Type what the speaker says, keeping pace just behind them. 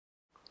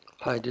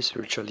Hi, this is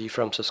Richard Lee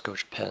from Cisco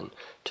Japan.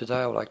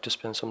 Today I would like to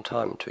spend some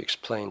time to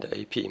explain the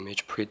AP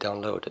image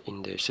pre-download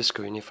in the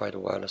Cisco Unified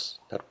Wireless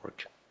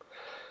Network.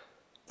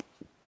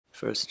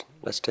 First,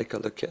 let's take a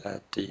look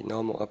at the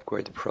normal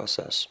upgrade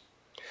process.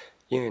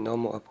 In a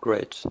normal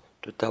upgrade,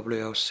 the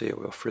WLC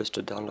will first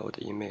download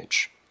the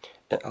image,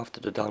 and after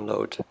the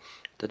download,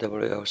 the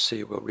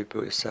WLC will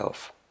reboot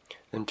itself.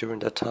 And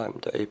during that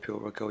time, the AP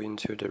will go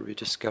into the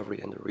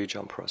rediscovery and the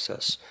rejoin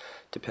process,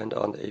 depending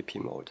on the AP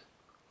mode.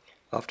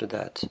 After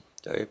that,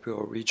 the AP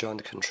will rejoin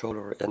the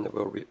controller and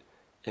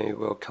it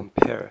will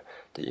compare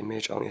the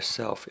image on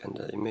itself and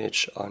the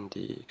image on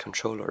the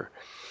controller,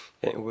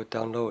 and it will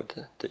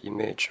download the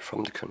image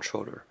from the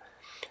controller.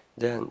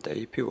 Then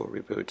the AP will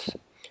reboot,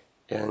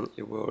 and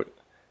it will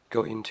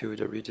go into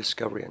the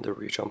rediscovery and the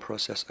rejoin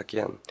process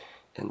again,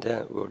 and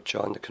then it will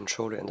join the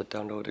controller and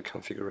download the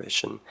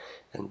configuration,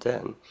 and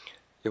then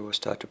it will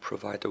start to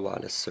provide the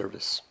wireless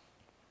service.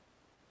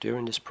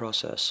 During this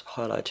process,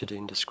 highlighted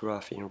in this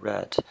graph in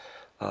red,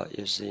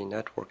 is the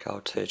network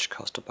outage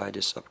caused by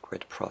this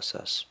upgrade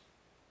process.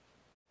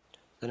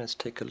 Then let's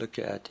take a look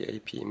at the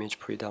AP image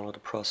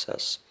pre-download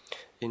process.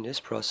 In this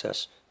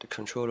process, the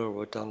controller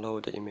will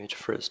download the image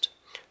first.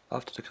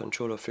 After the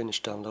controller finishes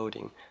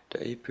downloading,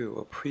 the AP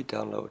will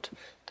pre-download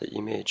the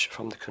image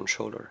from the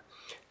controller.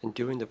 And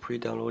during the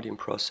pre-downloading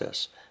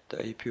process,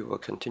 the AP will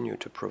continue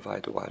to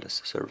provide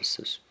wireless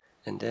services.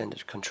 And then the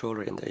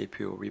controller and the AP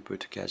will reboot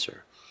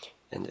together,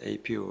 and the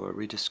AP will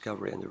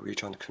rediscover and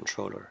rejoin the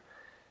controller.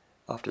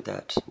 After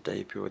that, the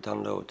AP will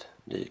download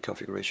the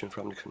configuration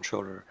from the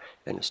controller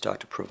and start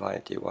to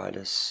provide the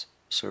wireless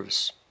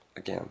service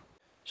again.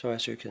 So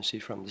as you can see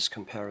from this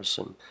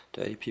comparison,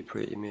 the AP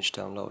pre-image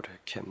download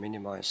can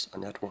minimize a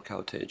network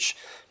outage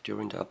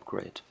during the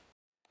upgrade.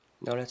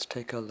 Now let's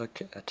take a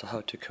look at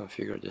how to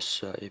configure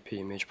this AP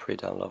image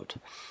pre-download.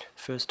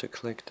 First,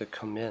 click the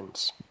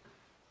commands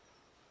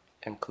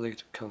and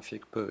click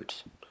config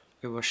boot.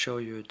 It will show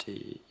you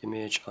the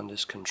image on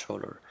this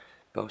controller,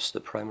 both the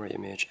primary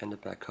image and the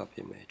backup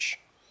image.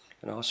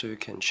 And also you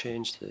can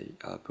change the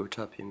boot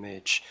up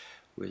image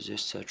with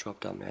this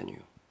drop-down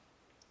menu.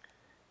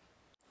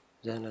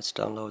 Then let's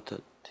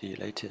download the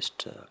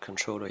latest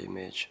controller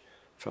image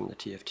from the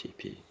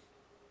TFTP.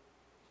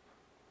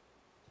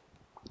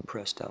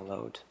 Press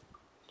download.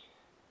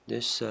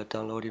 This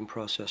downloading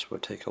process will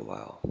take a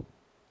while.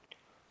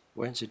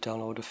 When the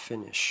download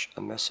finishes,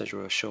 a message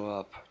will show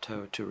up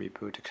to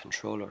reboot the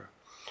controller.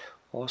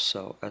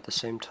 Also, at the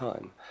same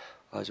time,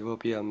 there will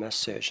be a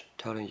message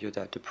telling you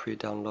that the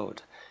pre-download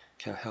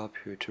can help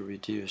you to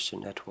reduce the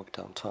network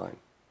downtime.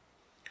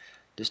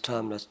 This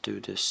time, let's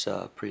do this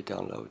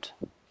pre-download.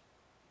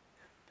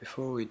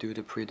 Before we do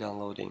the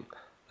pre-downloading,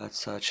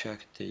 let's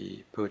check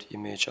the boot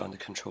image on the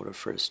controller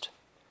first.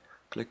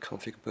 Click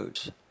config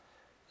boot.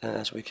 And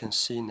as we can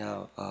see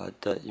now,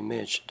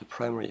 the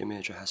primary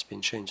image has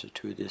been changed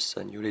to this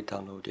newly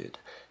downloaded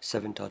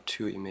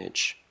 7.2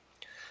 image.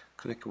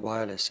 Click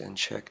wireless and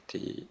check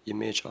the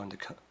image on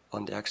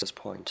the access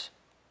point.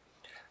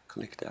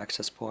 Click the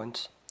access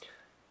point.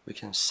 We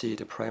can see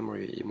the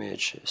primary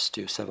image is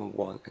still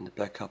 7.1 and the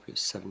backup is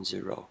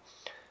 7.0.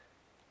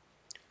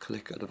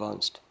 Click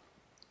advanced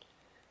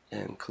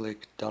and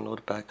click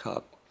download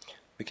backup.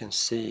 We can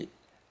see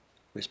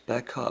with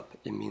backup,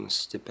 it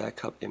means the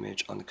backup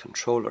image on the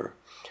controller.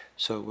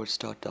 So we'll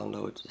start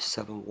download the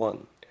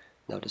 7.1.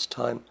 Now this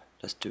time,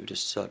 let's do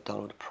this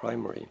download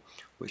primary,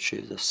 which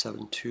is the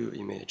 7.2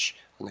 image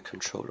on the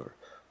controller,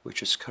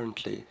 which is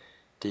currently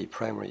the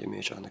primary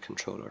image on the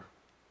controller.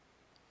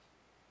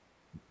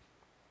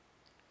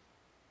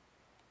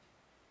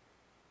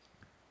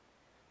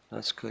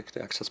 Let's click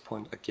the access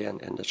point again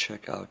and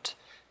check out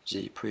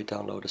the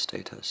pre-download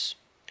status.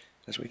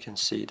 As we can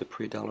see, the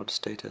pre-download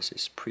status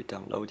is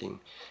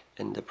pre-downloading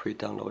and the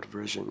pre-download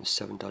version is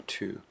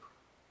 7.2.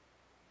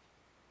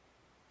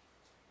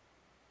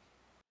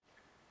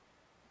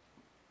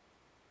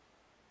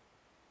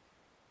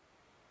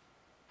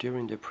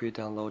 During the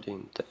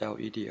pre-downloading, the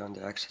LED on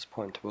the access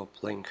point will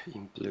blink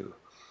in blue.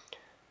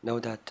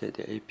 Note that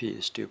the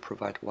AP still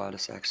provides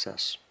wireless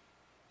access.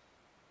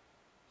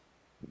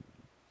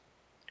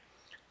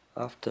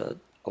 After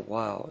a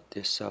while,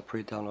 this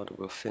pre-download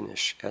will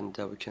finish, and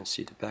we can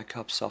see the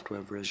backup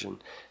software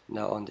version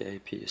now on the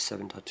AP is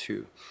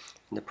 7.2,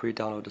 and the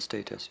pre-download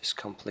status is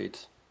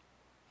complete.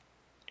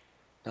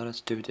 Now let's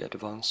do the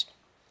advanced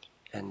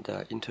and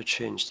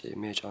interchange the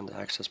image on the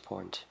access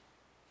point.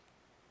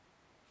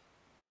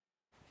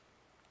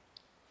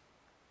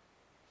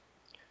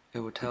 It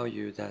will tell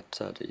you that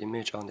the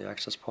image on the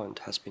access point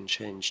has been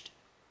changed.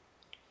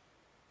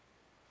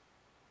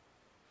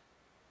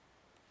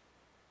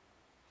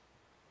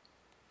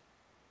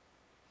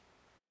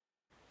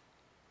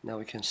 Now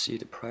we can see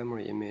the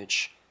primary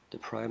image, the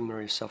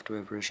primary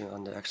software version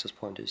on the access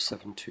point is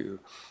 7.2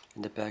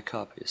 and the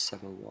backup is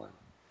 7.1.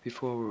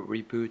 Before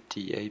we reboot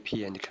the AP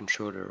and the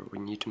controller, we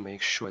need to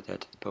make sure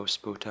that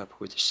both boot up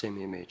with the same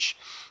image.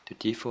 The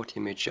default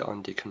image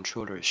on the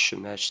controller should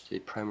match the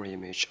primary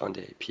image on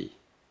the AP.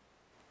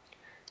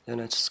 Then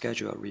let's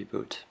schedule a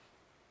reboot.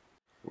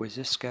 With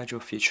this schedule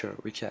feature,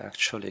 we can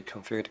actually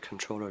configure the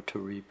controller to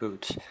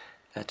reboot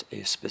at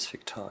a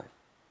specific time.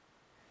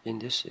 In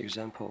this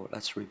example,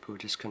 let's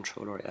reboot this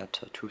controller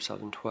at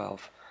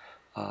 2012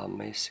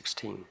 May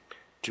 16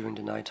 during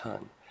the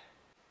nighttime.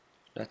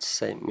 Let's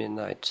say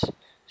midnight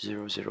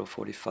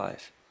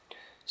 00:45.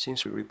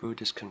 Since we reboot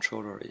this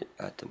controller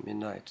at the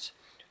midnight,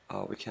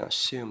 we can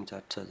assume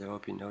that there will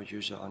be no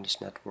user on this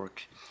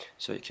network,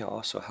 so it can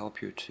also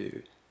help you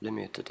to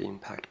limit the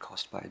impact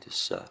caused by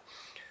this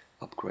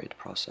upgrade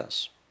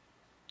process.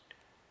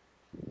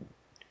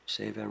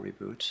 Save and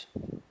reboot,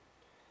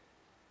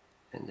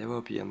 and there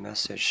will be a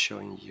message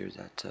showing you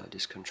that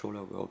this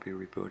controller will be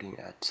rebooting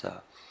at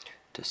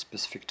the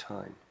specific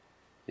time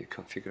you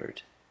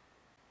configured.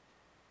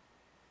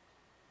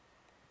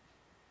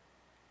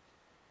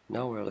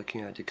 Now we're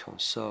looking at the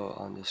console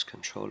on this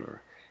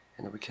controller,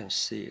 and we can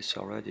see it's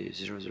already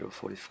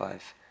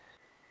 00:45.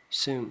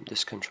 Soon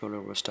this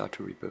controller will start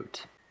to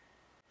reboot.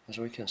 As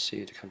we can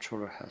see, the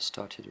controller has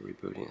started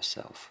rebooting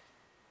itself.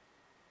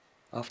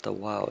 After a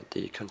while,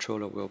 the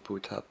controller will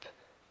boot up.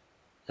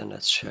 Then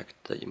let's check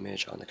the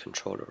image on the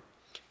controller.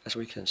 As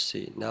we can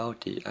see, now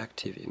the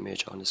active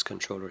image on this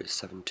controller is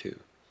 7.2.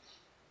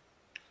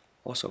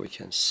 Also, we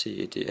can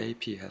see the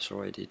AP has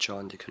already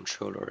joined the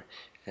controller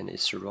and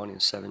it's running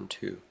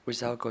 7.2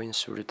 without going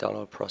through the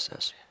download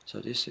process. So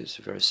this is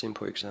a very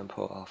simple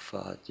example of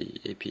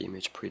the AP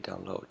image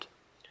pre-download.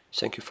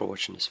 Thank you for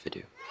watching this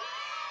video.